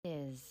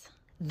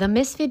The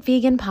Misfit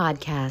Vegan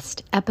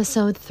Podcast,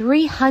 episode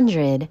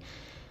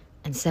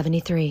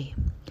 373.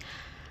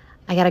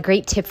 I got a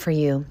great tip for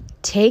you.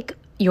 Take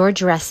your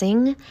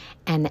dressing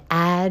and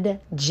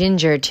add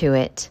ginger to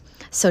it.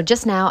 So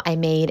just now I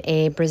made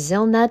a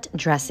Brazil nut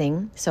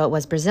dressing. So it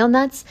was Brazil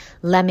nuts,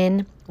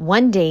 lemon,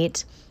 1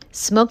 date,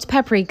 smoked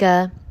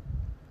paprika,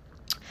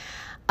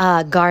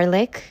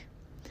 garlic.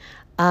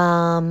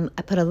 I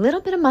put a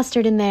little bit of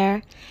mustard in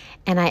there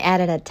and I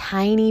added a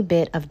tiny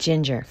bit of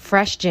ginger,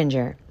 fresh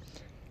ginger.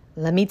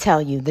 Let me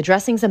tell you, the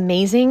dressing's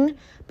amazing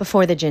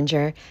before the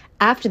ginger.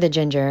 After the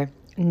ginger,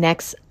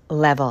 next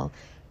level.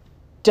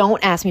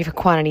 Don't ask me for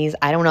quantities.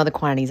 I don't know the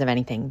quantities of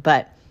anything,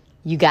 but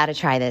you got to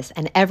try this.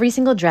 And every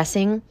single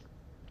dressing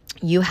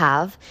you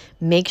have,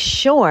 make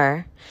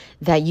sure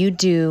that you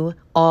do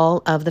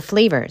all of the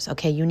flavors,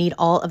 okay? You need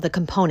all of the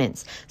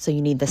components. So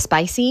you need the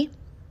spicy.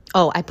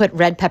 Oh, I put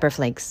red pepper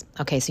flakes.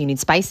 Okay, so you need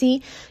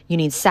spicy, you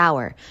need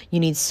sour, you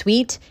need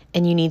sweet,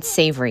 and you need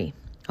savory.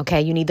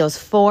 Okay, you need those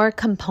 4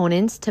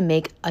 components to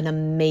make an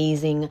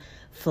amazing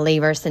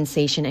flavor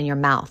sensation in your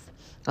mouth.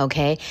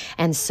 Okay,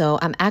 and so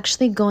I'm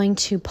actually going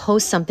to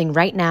post something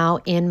right now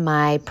in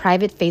my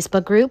private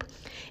Facebook group.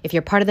 If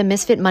you're part of the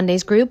Misfit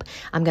Mondays group,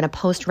 I'm going to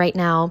post right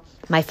now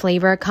my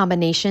flavor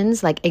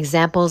combinations, like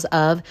examples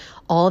of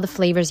all the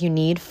flavors you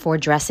need for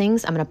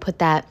dressings. I'm going to put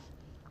that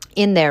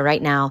in there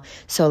right now.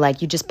 So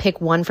like you just pick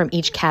one from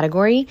each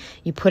category,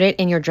 you put it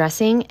in your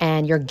dressing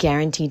and you're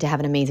guaranteed to have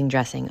an amazing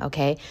dressing.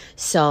 Okay.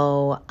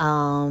 So,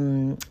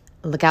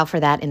 look out for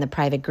that in the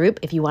private group.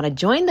 If you want to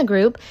join the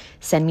group,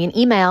 send me an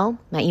email.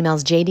 My email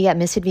is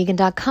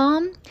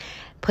jd@misfitvegan.com.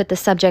 Put the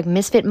subject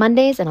Misfit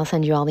Mondays and I'll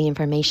send you all the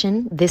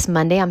information. This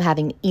Monday, I'm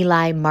having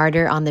Eli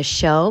Martyr on the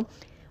show.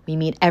 We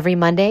meet every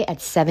Monday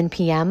at 7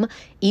 p.m.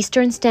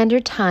 Eastern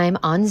Standard Time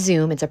on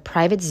Zoom. It's a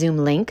private Zoom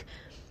link.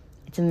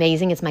 It's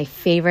amazing. It's my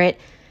favorite.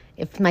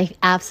 It's my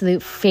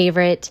absolute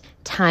favorite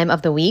time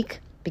of the week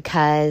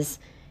because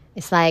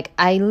it's like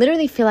I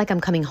literally feel like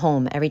I'm coming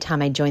home every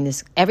time I join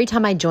this. Every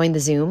time I join the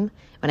Zoom,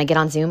 when I get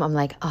on Zoom, I'm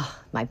like, oh,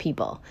 my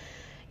people,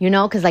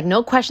 because like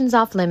no questions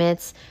off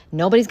limits.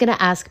 Nobody's going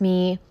to ask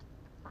me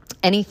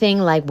anything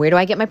like, where do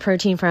I get my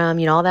protein from?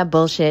 All that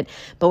bullshit.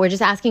 But we're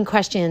just asking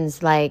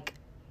questions like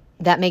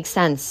that makes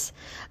sense.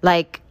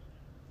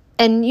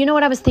 And you know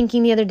what I was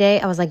thinking the other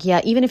day? I was like,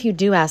 yeah, even if you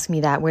do ask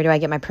me that, where do I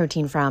get my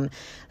protein from?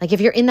 Like if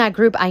you're in that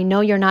group, I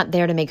know you're not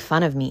there to make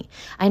fun of me.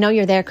 I know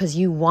you're there because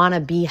you want to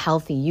be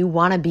healthy. You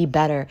want to be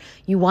better.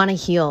 You want to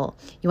heal.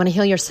 You want to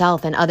heal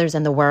yourself and others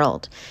in the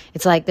world.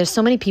 It's like there's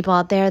so many people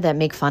out there that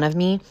make fun of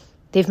me.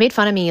 They've made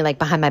fun of me like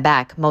behind my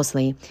back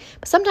mostly.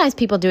 But sometimes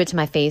people do it to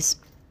my face.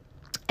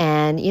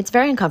 And it's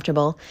very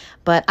uncomfortable.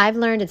 But I've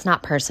learned it's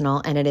not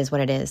personal and it is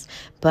what it is.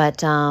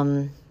 But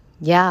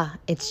yeah,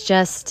 it's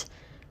just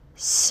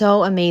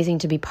so amazing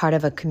to be part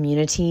of a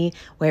community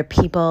where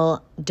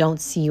people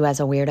don't see you as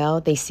a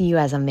weirdo. They see you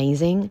as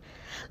amazing.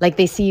 Like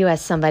they see you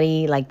as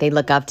somebody like they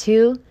look up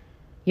to.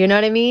 You know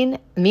what I mean?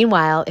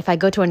 Meanwhile, if I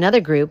go to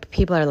another group,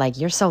 people are like,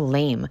 you're so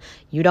lame.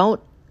 You don't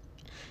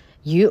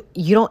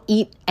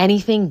eat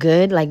anything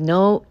good. Like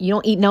no, you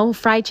don't eat no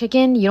fried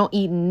chicken. You don't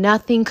eat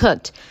nothing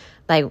cooked.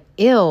 Like,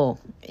 ew,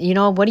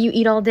 what do you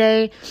eat all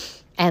day?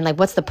 And like,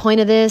 what's the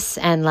point of this?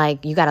 And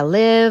like, you got to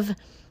live.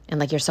 And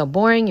like, you're so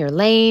boring, you're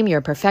lame, you're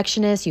a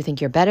perfectionist, you think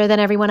you're better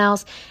than everyone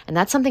else. And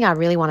that's something I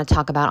really want to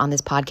talk about on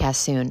this podcast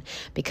soon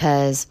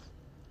because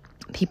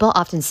people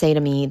often say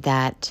to me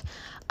that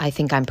I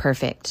think I'm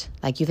perfect.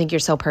 Like, you think you're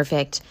so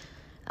perfect.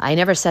 I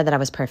never said that I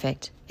was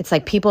perfect. It's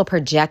like people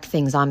project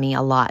things on me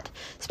a lot,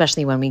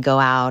 especially when we go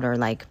out or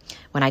like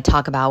when I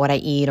talk about what I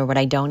eat or what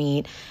I don't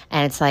eat.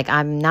 And it's like,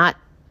 I'm not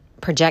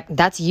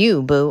that's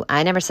you, boo.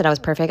 I never said I was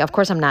perfect. Of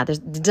course I'm not.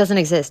 It doesn't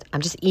exist.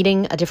 I'm just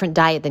eating a different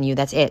diet than you.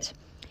 That's it.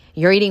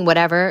 You're eating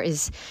whatever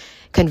is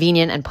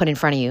convenient and put in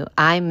front of you.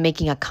 I'm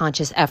making a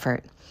conscious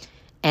effort.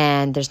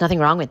 And there's nothing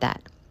wrong with that.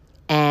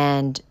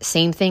 And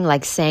same thing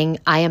like saying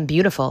I am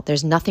beautiful.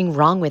 There's nothing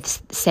wrong with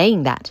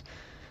saying that.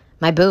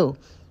 My boo.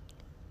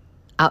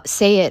 I'll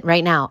say it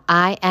right now.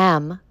 I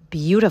am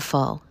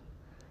beautiful.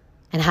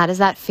 And how does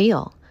that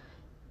feel?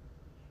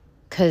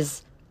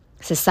 Because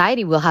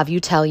society will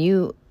tell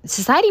you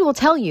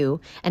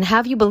and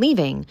have you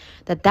believing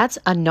that that's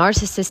a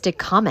narcissistic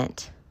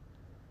comment.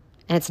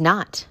 And it's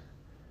not.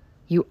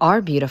 You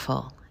are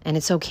beautiful, and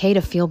it's okay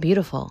to feel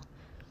beautiful.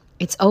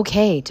 It's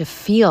okay to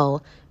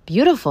feel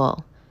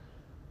beautiful.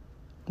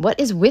 What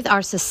is with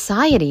our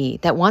society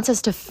that wants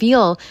us to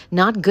feel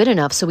not good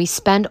enough, so we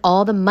spend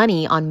all the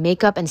money on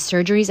makeup and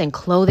surgeries and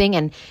clothing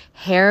and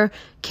hair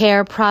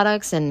care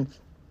products and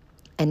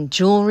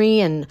jewelry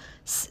and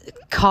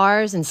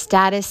cars and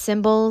status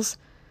symbols?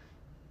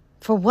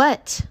 For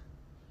what?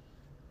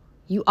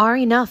 You are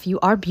enough. You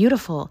are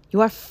beautiful.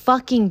 You are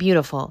fucking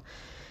beautiful.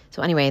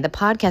 So anyway, the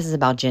podcast is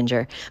about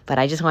ginger, but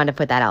I just wanted to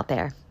put that out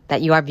there,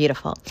 that you are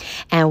beautiful.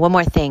 And one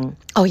more thing.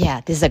 Oh yeah,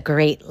 this is a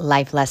great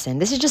life lesson.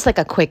 This is just like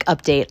a quick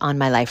update on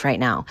my life right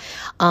now.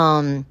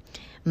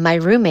 My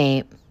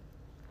roommate,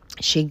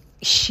 she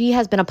she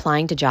has been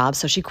applying to jobs.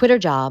 So she quit her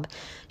job.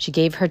 She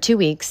gave her 2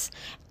 weeks,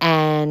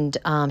 and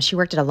she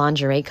worked at a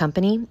lingerie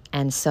company.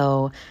 And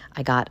so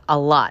I got a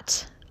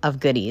lot of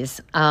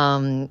goodies.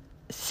 I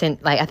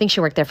think she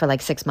worked there for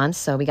like 6 months.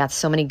 So we got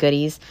so many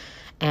goodies.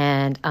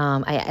 And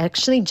I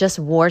actually just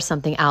wore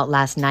something out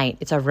last night.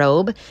 It's a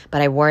robe,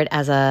 but I wore it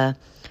as a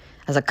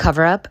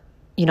cover up,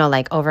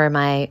 like over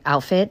my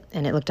outfit,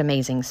 and it looked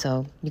amazing.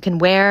 So you can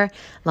wear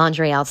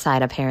lingerie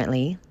outside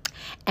apparently.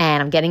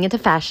 And I'm getting into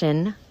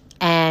fashion.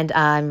 And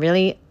I'm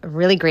really,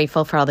 really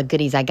grateful for all the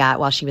goodies I got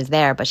while she was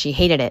there, but she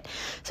hated it.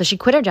 So she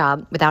quit her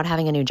job without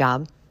having a new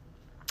job.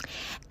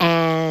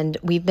 And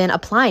we've been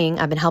applying.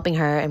 I've been helping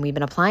her, and we've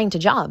been applying to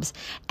jobs.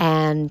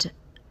 And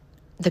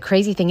the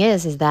crazy thing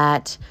is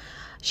that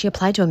she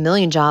applied to 1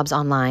 million jobs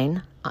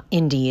online,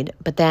 Indeed.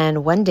 But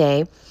then one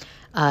day,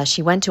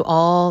 she went to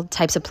all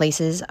types of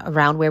places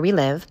around where we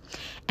live,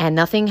 and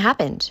nothing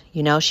happened.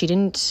 She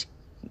didn't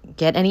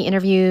get any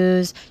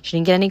interviews. She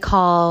didn't get any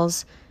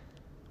calls.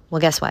 Well,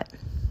 guess what?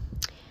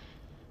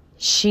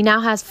 She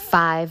now has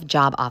 5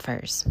 job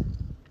offers.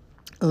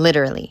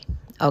 Literally,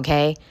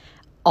 okay?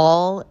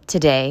 All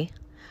today,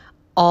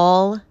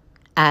 all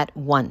at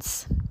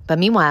once. But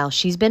meanwhile,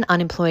 she's been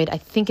unemployed. I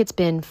think it's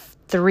been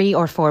 3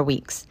 or 4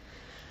 weeks.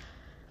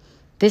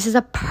 This is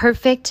a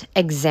perfect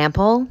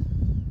example.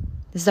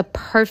 This is a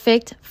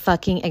perfect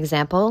fucking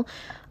example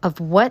of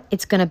what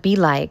it's going to be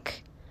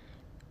like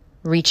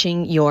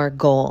reaching your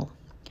goal.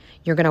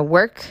 You're going to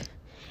work,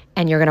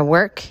 and you're going to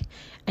work,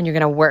 and you're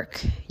going to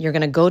work. You're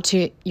going to go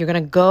to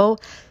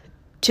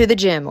the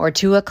gym or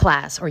to a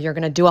class, or you're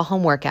going to do a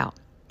home workout.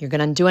 You're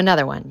going to do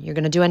another one. You're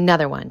going to do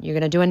another one. You're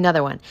going to do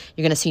another one.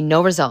 You're going to see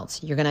no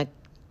results. You're going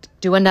to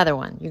do another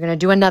one. You're going to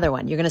do another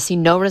one. You're going to see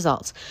no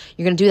results.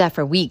 You're going to do that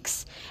for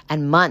weeks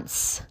and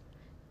months.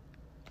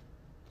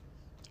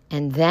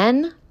 And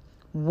then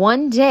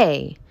one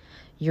day,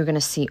 you're going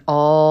to see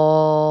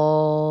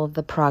all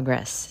the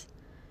progress.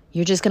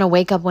 You're just going to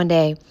wake up one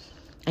day,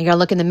 and you're going to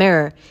look in the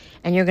mirror,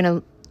 and you're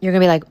going to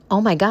be like, oh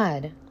my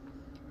God,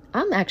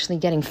 I'm actually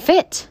getting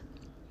fit.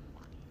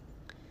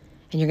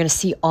 And you're going to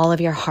see all of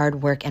your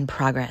hard work and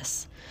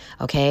progress.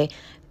 Okay?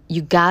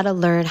 You got to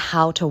learn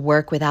how to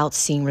work without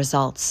seeing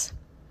results.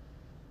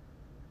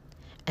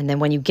 And then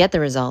when you get the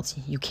results,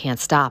 you can't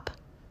stop.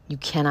 You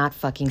cannot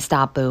fucking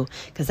stop, boo.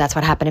 Because that's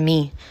what happened to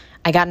me.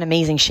 I got in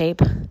amazing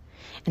shape. And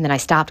then I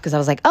stopped because I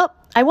was like, oh,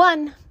 I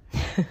won.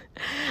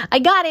 I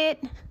got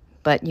it.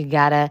 But you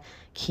got to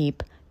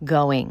keep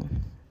going.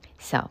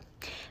 So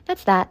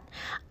that's that.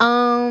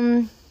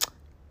 And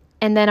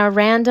then a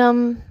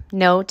random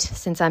note,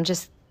 since I'm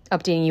just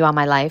updating you on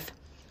my life.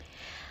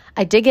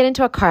 I did get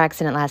into a car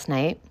accident last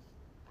night.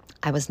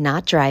 I was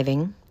not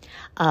driving.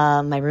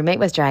 My roommate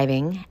was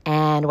driving.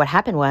 And what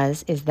happened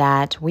is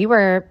that we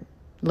were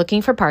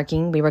looking for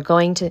parking. We were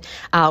going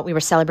out. We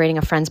were celebrating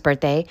a friend's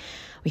birthday.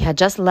 We had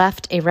just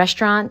left a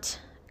restaurant.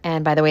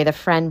 And by the way, the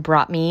friend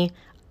brought me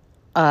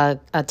a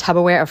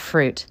Tupperware of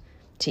fruit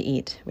to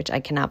eat, which I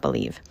cannot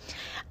believe,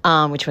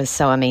 which was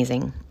so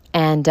amazing.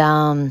 And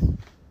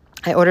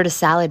I ordered a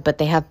salad, but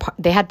they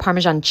had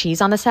Parmesan cheese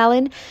on the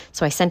salad,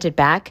 so I sent it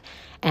back,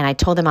 and I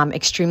told them I'm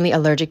extremely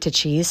allergic to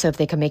cheese, so if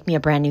they could make me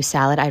a brand new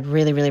salad, I'd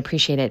really, really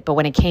appreciate it. But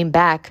when it came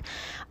back,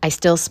 I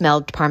still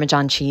smelled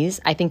Parmesan cheese.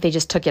 I think they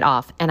just took it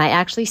off, and I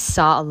actually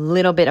saw a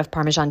little bit of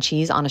Parmesan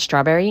cheese on a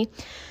strawberry,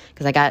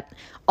 because I got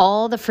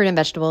all the fruit and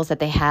vegetables that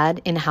they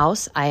had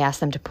in-house. I asked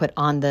them to put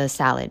on the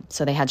salad,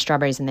 so they had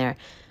strawberries in there.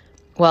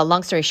 Well,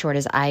 long story short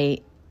is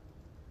I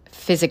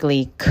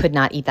physically could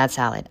not eat that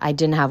salad. I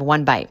didn't have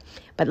one bite.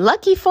 But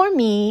lucky for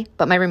me,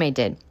 but my roommate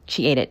did.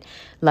 She ate it.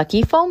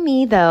 Lucky for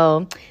me,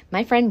 though,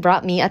 my friend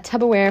brought me a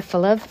Tupperware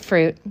full of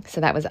fruit. So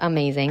that was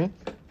amazing.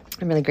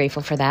 I'm really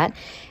grateful for that.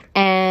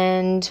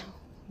 And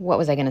what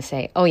was I going to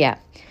say? Oh, yeah.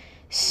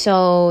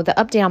 So the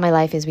update on my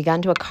life is we got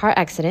into a car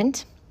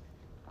accident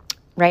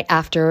right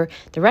after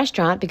the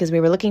restaurant because we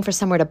were looking for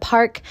somewhere to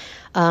park.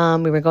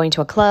 We were going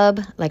to a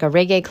club, like a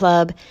reggae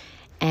club.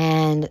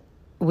 And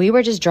we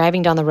were just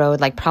driving down the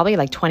road, probably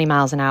 20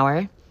 miles an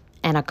hour.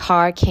 And a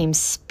car came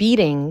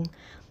speeding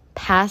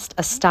past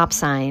a stop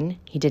sign.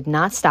 He did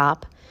not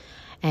stop,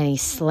 and he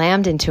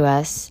slammed into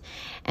us,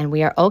 and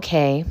we are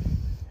okay.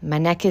 My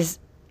neck is,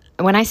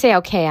 when I say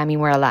okay, I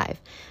mean we're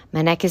alive.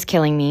 My neck is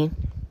killing me.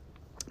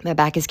 My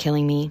back is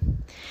killing me.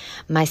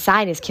 My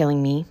side is killing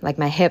me,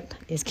 my hip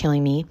is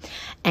killing me.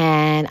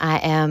 And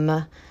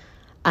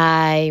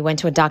I went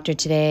to a doctor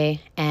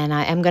today, and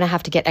I am going to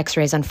have to get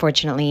x-rays,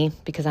 unfortunately,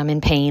 because I'm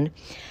in pain.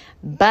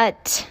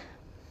 But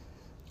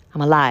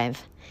I'm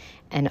alive.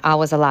 And I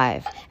was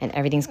alive, and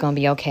everything's going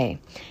to be okay.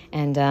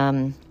 And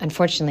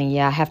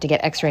unfortunately, I have to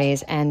get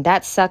x-rays. And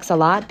that sucks a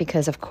lot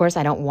because, of course,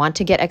 I don't want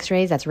to get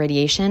x-rays. That's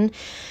radiation.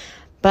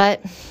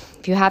 But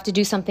if you have to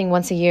do something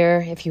once a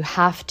year, if you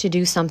have to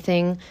do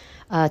something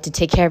to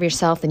take care of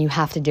yourself, then you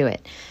have to do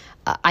it.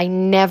 I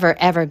never,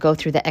 ever go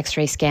through the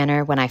x-ray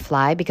scanner when I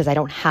fly because I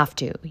don't have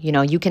to.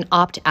 You can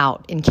opt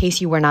out in case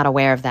you were not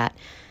aware of that.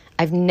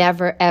 I've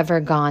never,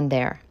 ever gone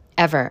there.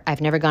 Ever. I've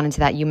never gone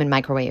into that human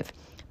microwave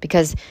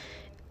because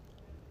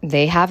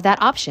they have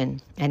that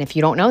option. And if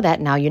you don't know that,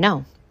 now you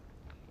know.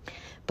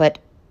 But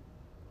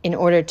in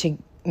order to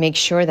make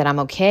sure that I'm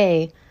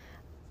okay,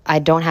 I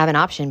don't have an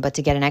option but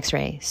to get an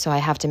x-ray. So I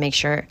have to make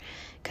sure,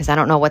 because I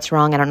don't know what's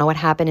wrong. I don't know what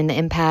happened in the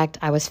impact.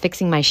 I was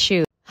fixing my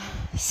shoe.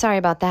 Sorry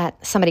about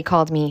that. Somebody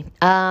called me.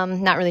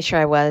 Not really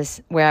sure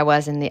where I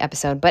was in the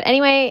episode. But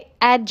anyway,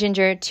 add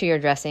ginger to your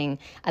dressing.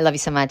 I love you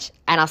so much,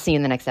 and I'll see you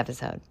in the next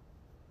episode.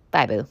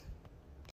 Bye, boo.